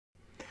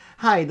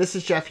Hi, this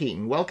is Jeff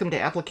Heaton. Welcome to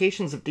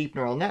Applications of Deep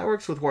Neural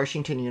Networks with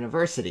Washington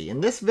University. In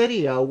this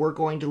video, we're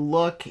going to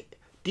look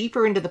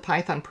deeper into the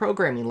Python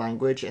programming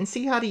language and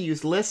see how to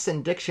use lists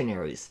and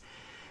dictionaries.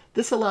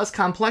 This allows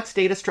complex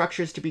data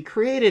structures to be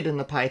created in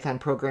the Python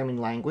programming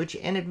language,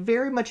 and it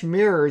very much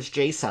mirrors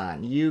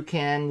JSON. You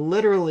can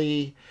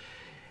literally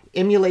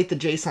emulate the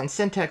JSON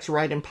syntax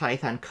right in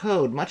Python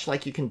code, much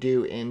like you can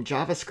do in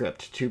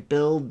JavaScript, to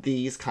build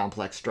these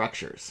complex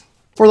structures.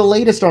 For the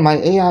latest on my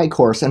AI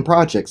course and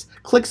projects,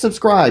 click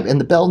subscribe and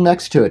the bell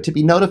next to it to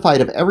be notified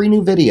of every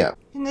new video.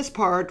 In this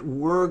part,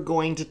 we're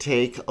going to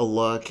take a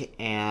look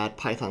at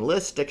Python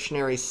lists,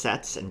 dictionaries,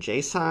 sets, and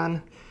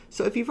JSON.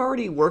 So if you've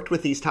already worked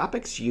with these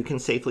topics, you can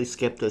safely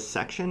skip this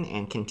section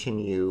and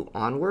continue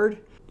onward.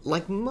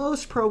 Like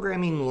most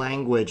programming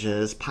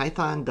languages,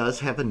 Python does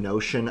have a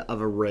notion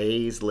of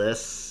arrays,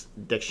 lists,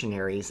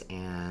 dictionaries,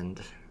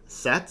 and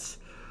sets.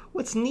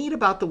 What's neat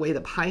about the way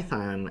that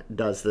Python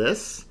does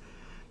this,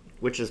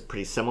 which is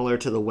pretty similar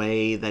to the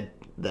way that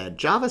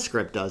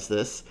JavaScript does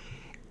this,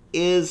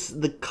 is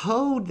the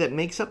code that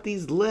makes up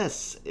these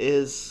lists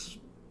is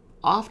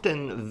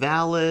often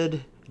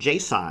valid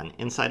JSON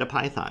inside of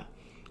Python.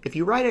 If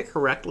you write it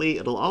correctly,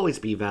 it'll always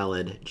be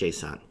valid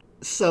JSON.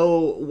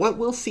 So what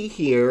we'll see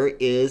here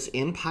is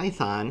in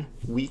Python,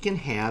 we can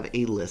have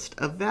a list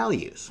of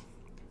values.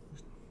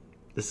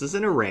 This is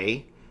an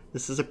array.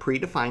 This is a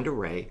predefined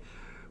array.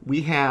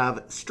 We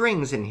have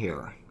strings in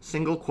here,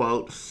 single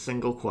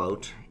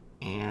quote,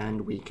 and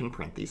we can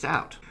print these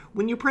out.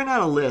 When you print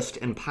out a list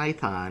in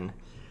Python,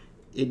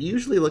 it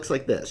usually looks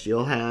like this.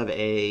 You'll have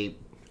a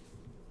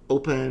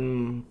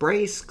open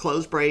brace,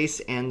 close brace,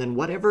 and then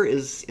whatever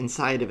is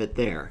inside of it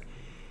there.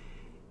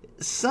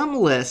 Some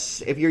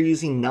lists, if you're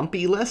using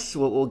NumPy lists,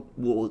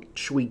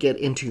 which we get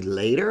into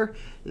later,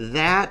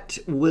 that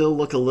will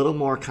look a little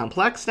more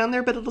complex down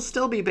there, but it'll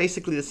still be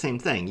basically the same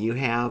thing. You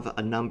have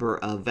a number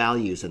of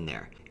values in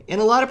there. In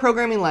a lot of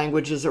programming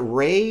languages,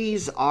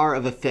 arrays are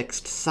of a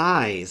fixed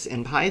size.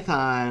 In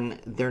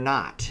Python, they're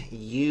not.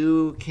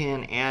 You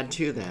can add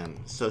to them.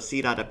 So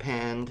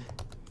c.append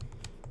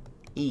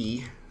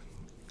e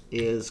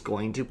is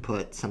going to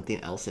put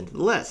something else into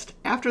the list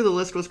after the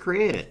list was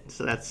created.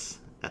 So that's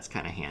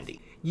kind of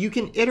handy. You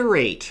can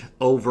iterate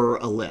over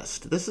a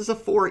list. This is a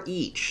for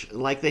each,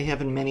 like they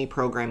have in many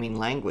programming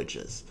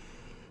languages.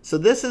 So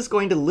this is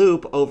going to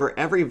loop over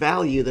every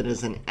value that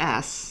is an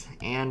S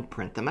and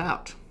print them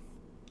out.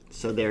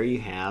 So there you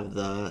have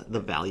the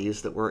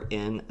values that were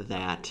in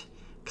that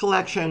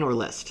collection or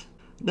list.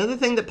 Another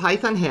thing that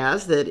Python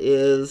has that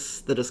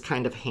is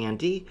kind of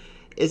handy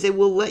is it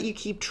will let you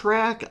keep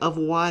track of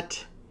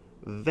what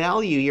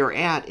value you're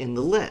at in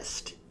the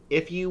list.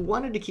 If you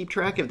wanted to keep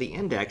track of the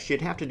index,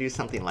 you'd have to do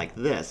something like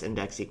this.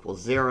 Index equals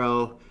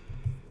 0,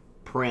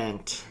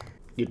 print.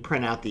 You'd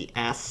print out the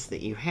S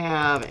that you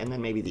have, and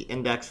then maybe the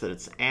index that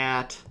it's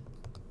at.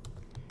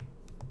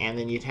 And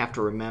then you'd have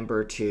to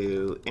remember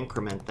to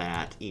increment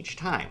that each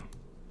time.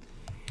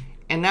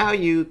 And now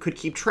you could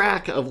keep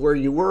track of where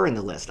you were in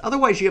the list.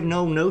 Otherwise, you have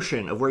no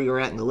notion of where you're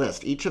at in the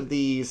list. Each of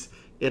these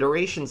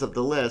iterations of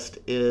the list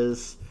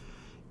is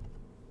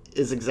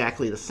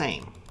exactly the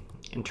same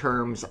in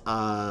terms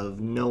of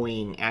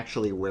knowing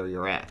actually where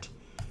you're at.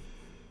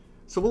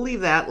 So we'll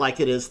leave that like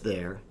it is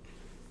there.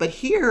 But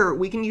here,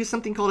 we can use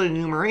something called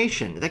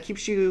enumeration. That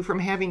keeps you from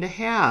having to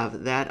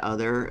have that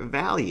other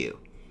value.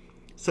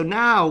 So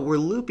now we're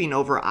looping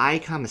over I,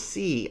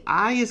 C.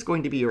 I is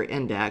going to be your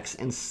index,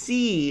 and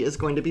C is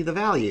going to be the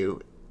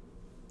value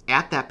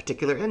at that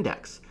particular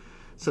index.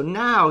 So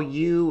now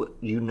you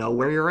know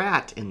where you're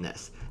at in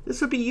this.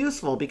 This would be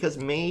useful because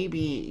maybe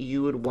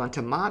you would want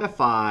to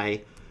modify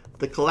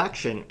the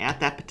collection at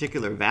that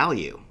particular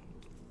value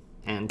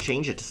and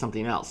change it to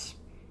something else.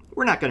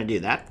 We're not going to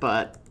do that,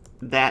 but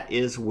that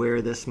is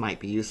where this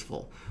might be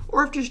useful.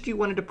 Or if just you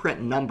wanted to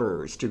print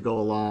numbers to go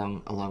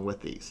along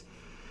with these.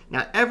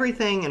 Now,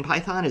 everything in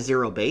Python is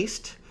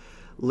zero-based.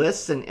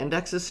 Lists and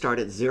indexes start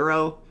at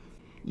 0.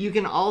 You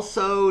can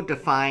also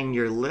define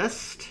your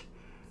list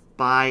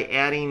by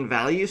adding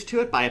values to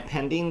it, by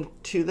appending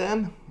to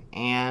them.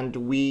 And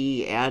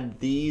we add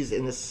these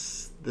in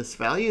this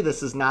value.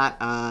 This is not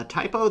a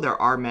typo. There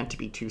are meant to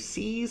be 2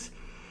 C's,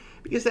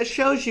 because that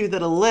shows you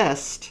that a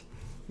list,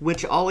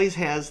 which always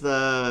has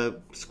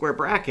the square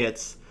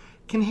brackets,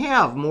 can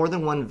have more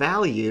than one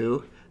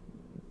value,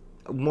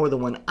 more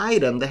than one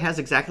item that has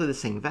exactly the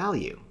same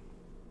value.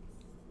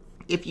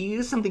 If you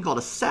use something called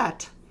a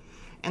set,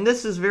 and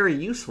this is very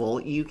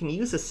useful, you can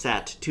use a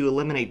set to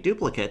eliminate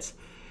duplicates.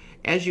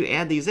 As you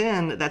add these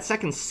in, that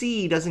second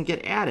C doesn't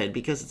get added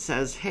because it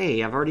says,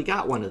 hey, I've already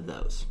got one of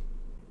those.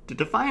 To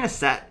define a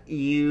set,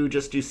 you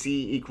just do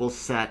C equals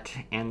set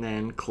and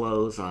then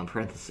close on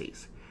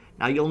parentheses.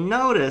 Now you'll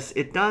notice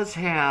it does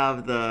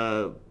have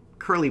the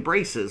curly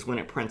braces when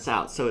it prints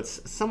out, so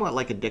it's somewhat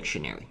like a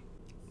dictionary.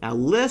 Now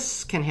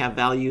lists can have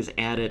values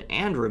added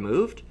and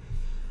removed.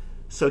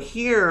 So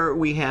here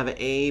we have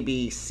A,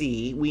 B,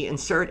 C. We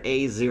insert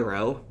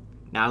A0.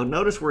 Now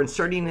notice we're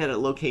inserting it at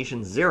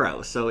location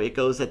 0, so it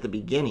goes at the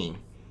beginning.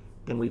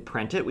 Then we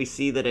print it. We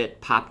see that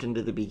it popped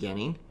into the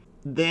beginning.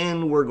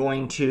 Then we're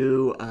going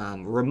to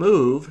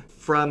remove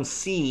from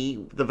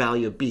C the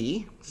value of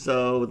B.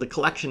 So the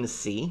collection is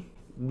C.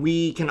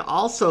 We can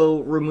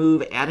also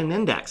remove at an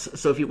index.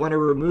 So if you want to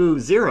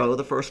remove 0,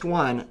 the first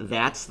one,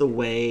 that's the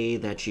way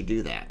that you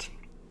do that.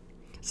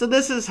 So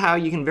this is how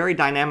you can very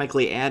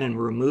dynamically add and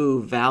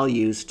remove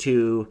values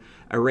to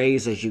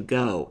arrays as you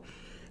go.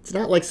 It's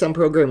not like some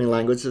programming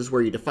languages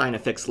where you define a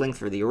fixed length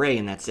for the array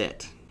and that's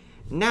it.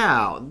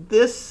 Now,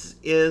 this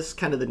is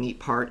kind of the neat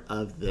part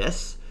of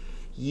this.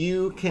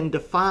 You can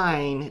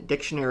define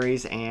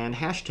dictionaries and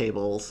hash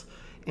tables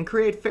and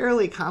create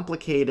fairly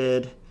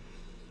complicated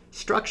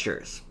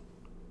structures.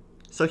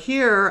 So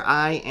here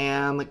I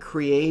am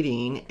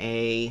creating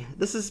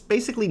this is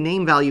basically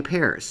name value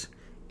pairs.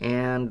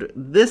 And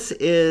this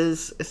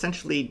is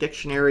essentially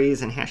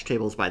dictionaries and hash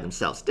tables by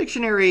themselves.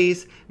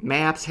 Dictionaries,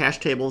 maps, hash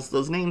tables,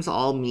 those names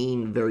all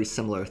mean very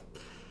similar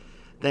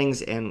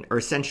things and are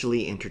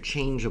essentially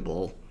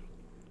interchangeable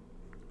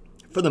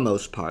for the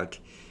most part.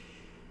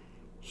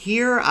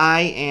 Here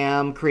I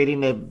am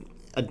creating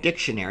a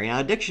dictionary. Now,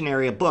 a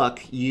dictionary, a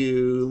book,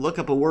 you look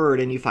up a word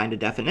and you find a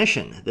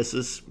definition. This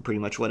is pretty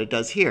much what it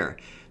does here.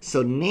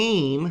 So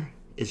name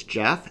is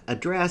Jeff,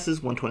 address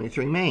is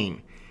 123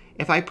 Main.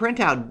 If I print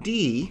out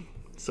D,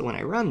 so when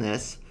I run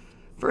this,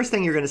 first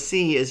thing you're going to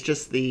see is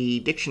just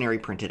the dictionary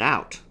printed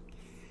out.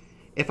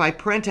 If I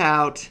print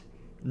out,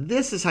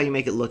 this is how you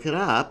make it look it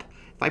up.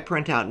 If I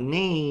print out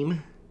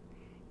name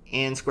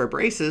and square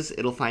braces,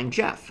 it'll find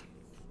Jeff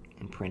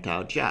and print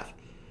out Jeff.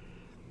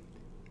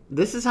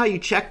 This is how you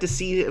check to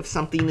see if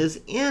something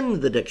is in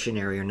the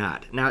dictionary or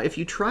not. Now, if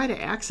you try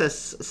to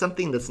access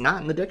something that's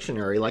not in the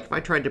dictionary, like if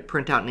I tried to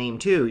print out name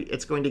 2,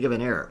 it's going to give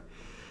an error.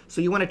 So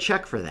you want to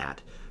check for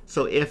that.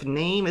 So if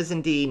name is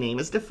in D, name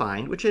is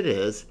defined, which it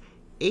is,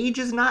 age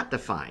is not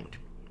defined.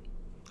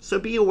 So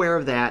be aware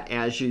of that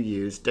as you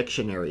use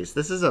dictionaries.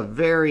 This is a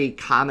very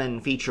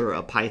common feature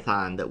of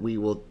Python that we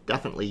will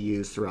definitely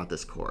use throughout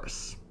this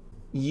course.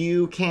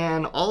 You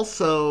can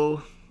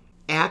also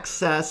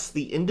access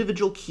the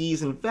individual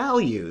keys and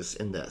values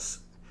in this.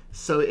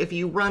 So if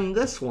you run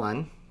this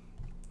one,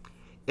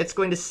 it's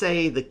going to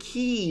say the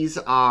keys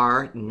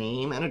are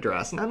name and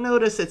address. Now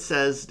notice it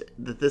says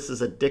that this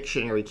is a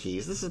dictionary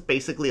keys. This is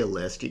basically a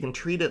list. You can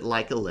treat it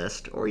like a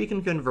list, or you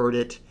can convert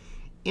it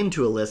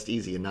into a list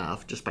easy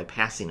enough just by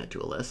passing it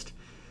to a list.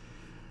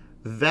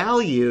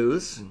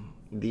 Values,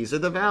 these are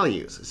the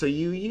values. So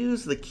you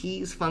use the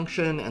keys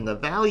function and the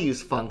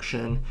values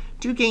function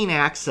to gain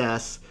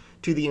access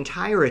to the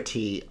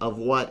entirety of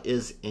what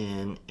is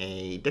in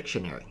a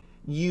dictionary.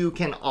 You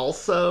can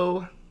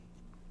also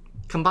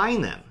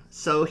combine them.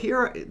 So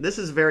here, this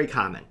is very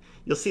common.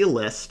 You'll see a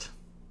list,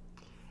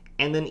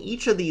 and then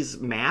each of these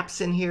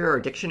maps in here, or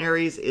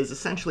dictionaries, is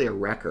essentially a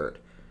record.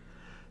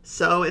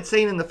 So it's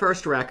saying in the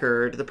first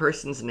record, the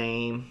person's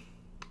name,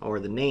 or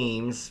the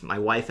names, my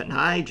wife and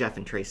I, Jeff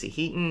and Tracy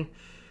Heaton.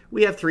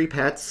 We have 3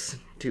 pets,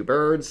 2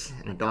 birds,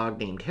 and a dog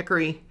named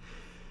Hickory.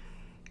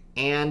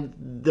 And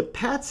the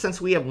pets, since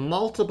we have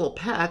multiple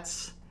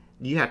pets,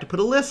 you have to put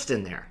a list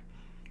in there.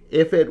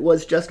 If it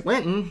was just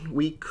Winton,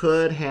 we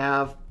could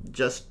have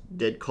just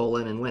did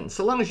colon and Winton,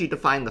 so long as you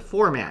define the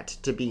format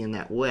to be in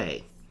that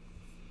way.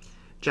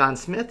 John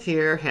Smith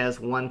here has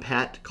 1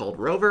 pet called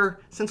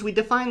Rover. Since we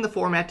defined the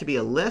format to be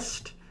a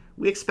list,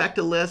 we expect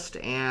a list,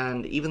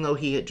 and even though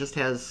he just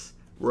has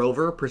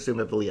Rover,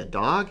 presumably a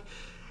dog,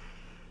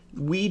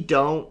 we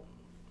don't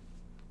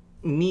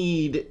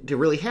need to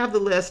really have the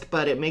list,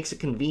 but it makes it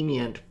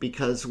convenient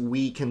because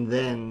we can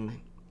then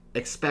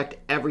expect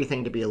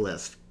everything to be a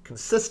list.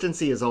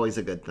 Consistency is always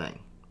a good thing.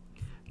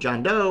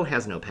 John Doe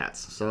has no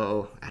pets,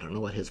 so I don't know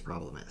what his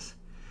problem is.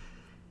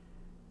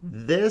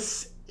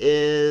 This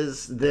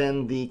is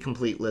then the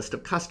complete list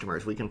of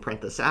customers. We can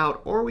print this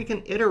out, or we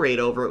can iterate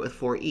over it with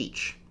for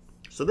each.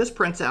 So this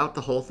prints out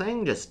the whole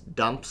thing, just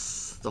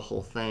dumps the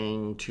whole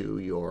thing to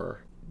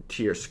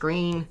your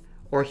screen.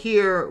 Or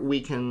here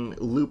we can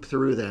loop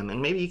through them,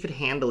 and maybe you could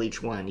handle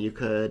each one. You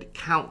could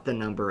count the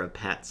number of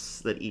pets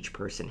that each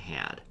person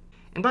had.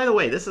 And by the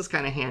way, this is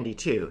kind of handy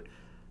too.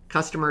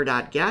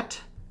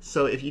 Customer.get.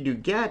 So if you do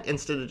get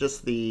instead of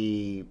just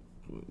the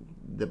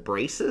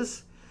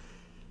braces,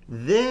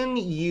 then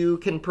you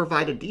can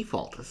provide a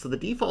default. So the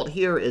default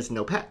here is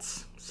no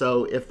pets.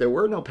 So if there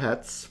were no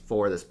pets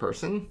for this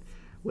person,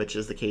 which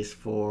is the case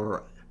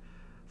for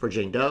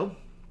Jane Doe,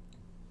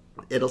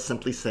 it'll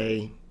simply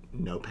say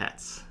no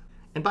pets.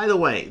 And by the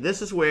way,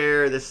 this is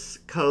where this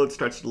code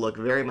starts to look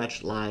very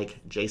much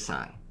like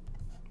JSON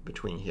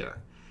between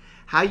here.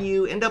 How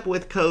you end up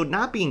with code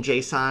not being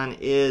JSON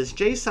is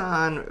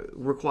JSON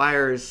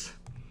requires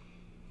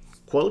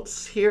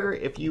quotes here.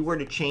 If you were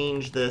to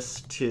change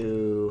this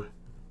to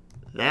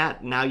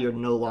that, now you're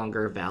no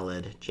longer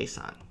valid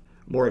JSON.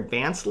 More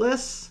advanced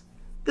lists,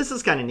 this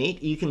is kind of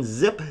neat. You can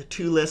zip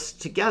 2 lists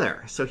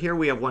together. So here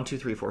we have 1, 2,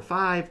 3, 4,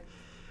 5,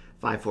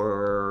 5,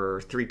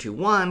 4, 3, 2,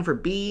 1 for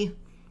B,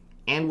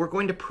 and we're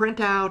going to print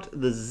out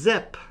the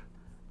zip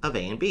of A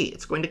and B.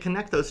 It's going to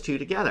connect those 2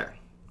 together.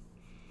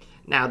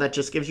 Now that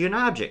just gives you an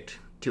object.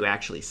 To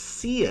actually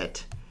see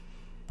it,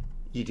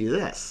 you do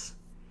this.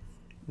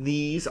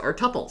 These are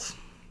tuples.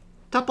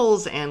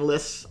 Tuples and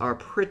lists are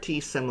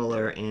pretty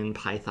similar in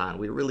Python.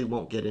 We really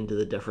won't get into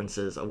the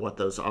differences of what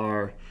those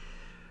are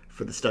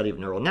for the study of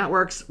neural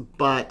networks,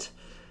 but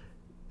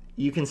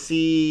you can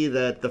see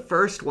that the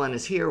first one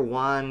is here,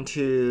 1,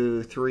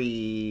 2,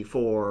 3,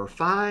 4,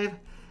 5,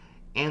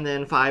 and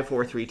then 5,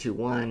 4, 3, 2,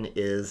 1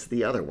 is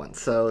the other one.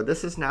 So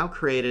this has now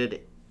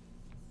created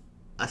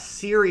a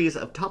series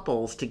of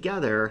tuples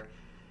together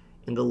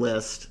in the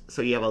list.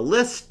 So you have a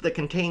list that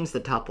contains the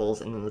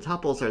tuples, and then the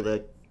tuples are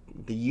the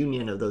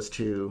union of those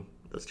two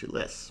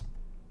lists,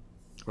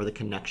 or the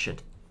connection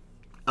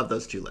of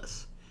those two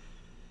lists.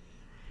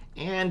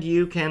 And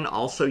you can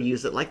also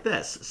use it like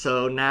this.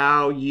 So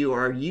now you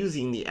are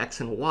using the x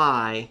and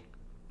y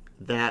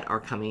that are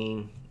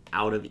coming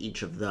out of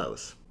each of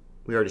those.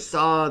 We already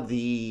saw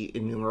the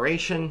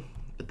enumeration,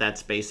 but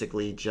that's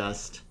basically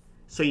just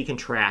so you can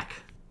track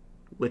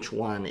which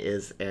one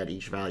is at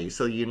each value.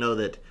 So you know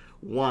that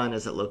 1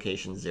 is at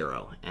location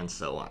 0, and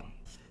so on.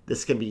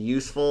 This can be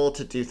useful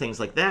to do things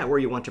like that, where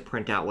you want to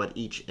print out what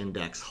each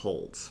index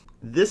holds.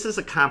 This is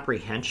a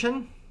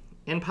comprehension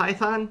in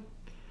Python.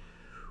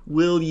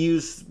 We'll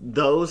use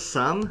those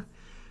some.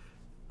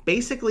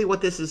 Basically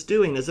what this is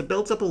doing is it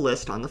builds up a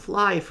list on the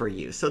fly for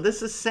you. So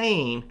this is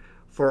saying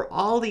for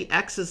all the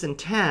x's in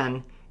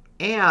 10,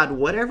 add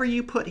whatever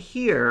you put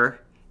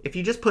here. If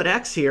you just put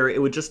x here,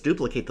 it would just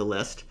duplicate the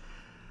list.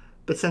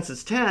 But since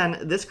it's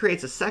 10, this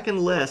creates a second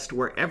list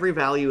where every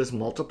value is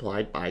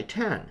multiplied by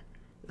 10.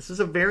 This is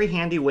a very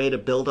handy way to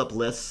build up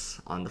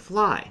lists on the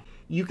fly.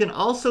 You can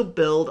also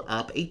build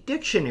up a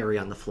dictionary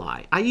on the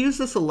fly. I use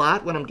this a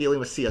lot when I'm dealing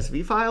with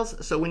CSV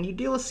files. So when you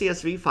deal with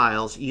CSV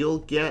files, you'll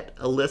get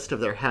a list of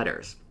their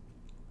headers.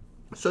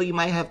 So you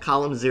might have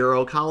column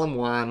 0, column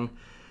 1,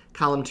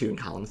 column 2, and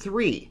column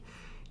 3.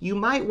 You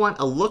might want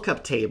a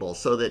lookup table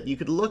so that you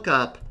could look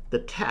up the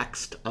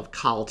text of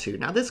col 2.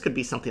 Now this could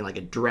be something like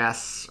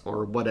address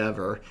or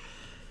whatever.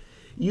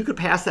 You could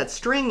pass that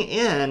string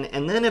in,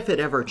 and then if it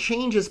ever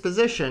changes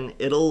position,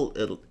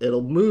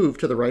 it'll move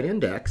to the right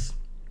index.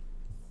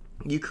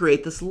 You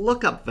create this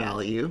lookup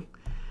value,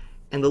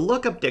 and the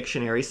lookup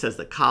dictionary says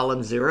that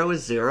column 0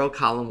 is 0,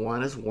 column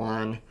 1 is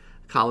 1,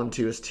 column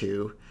 2 is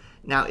 2.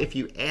 Now if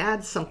you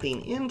add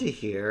something into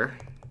here,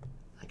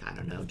 like I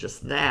don't know,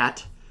 just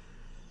that,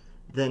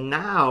 then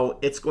now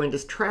it's going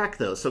to track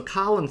those. So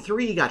column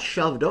 3 got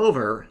shoved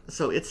over,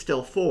 so it's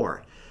still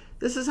 4.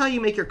 This is how you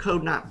make your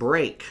code not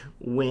break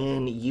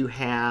when you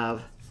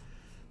have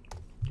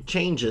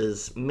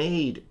changes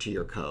made to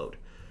your code.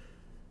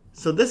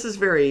 So this is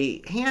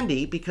very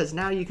handy because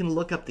now you can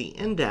look up the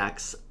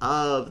index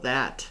of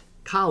that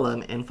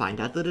column and find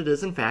out that it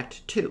is in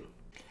fact 2.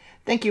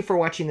 Thank you for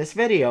watching this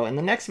video. In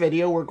the next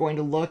video, we're going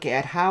to look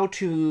at how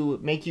to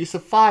make use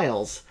of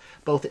files,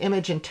 both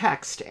image and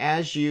text,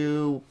 as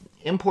you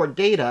import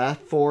data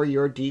for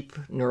your deep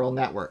neural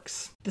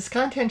networks. This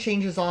content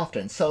changes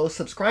often, so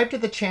subscribe to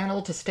the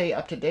channel to stay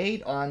up to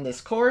date on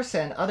this course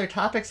and other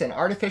topics in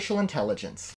artificial intelligence.